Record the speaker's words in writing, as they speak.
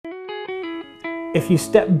If you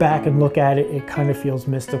step back and look at it, it kind of feels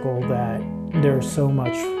mystical that there's so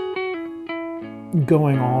much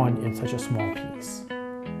going on in such a small piece.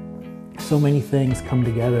 So many things come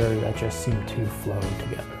together that just seem to flow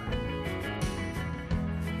together.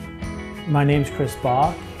 My name's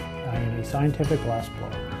Bock. I am a scientific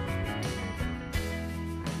glassblower.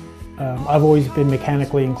 I've always been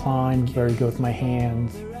mechanically inclined, very good with my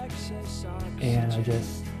hands, and I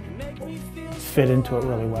just fit into it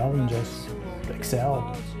really well and just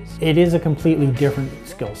excelled. It is a completely different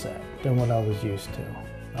skill set than what I was used to.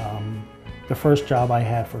 The first real job I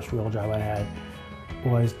had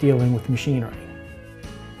was dealing with machinery.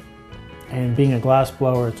 And being a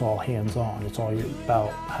glassblower, it's all hands-on. It's all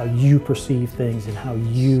about how you perceive things and how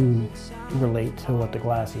you relate to what the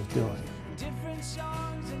glass is doing.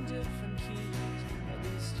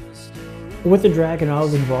 With the Dragon, I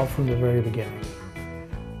was involved from the very beginning.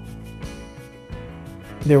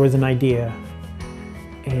 There was an idea,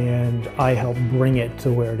 and I helped bring it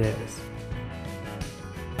to where it is.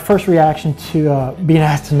 The first reaction to being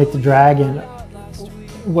asked to make the Dragon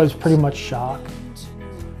was pretty much shock.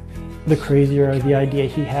 The crazier the idea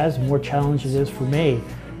he has, the more challenge it is for me,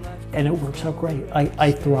 and it works out great.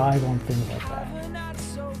 I thrive on things like that.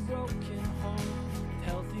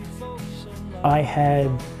 I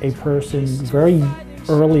had a person very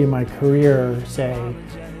early in my career say,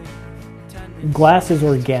 glass is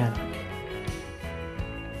organic.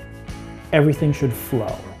 Everything should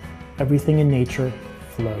flow. Everything in nature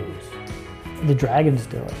flows. The Dragons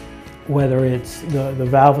do it. Whether it's the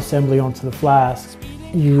valve assembly onto the flask,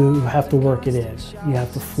 you have to work it in. You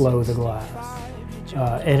have to flow the glass.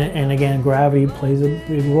 And again, gravity plays a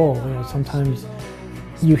big role. You know, sometimes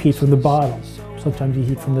you heat from the bottom. Sometimes you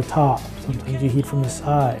heat from the top. Sometimes you heat from the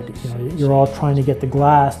side. You know, you're all trying to get the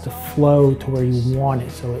glass to flow to where you want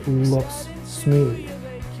it so it looks smooth.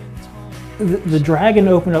 The Dragon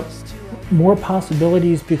opened up more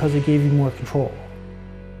possibilities because it gave you more control.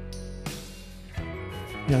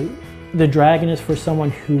 You know, the Dragon is for someone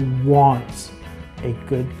who wants a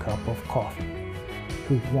good cup of coffee,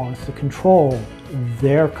 who wants to control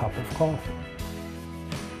their cup of coffee.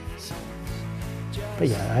 But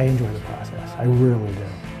yeah, I enjoy the process. I really do.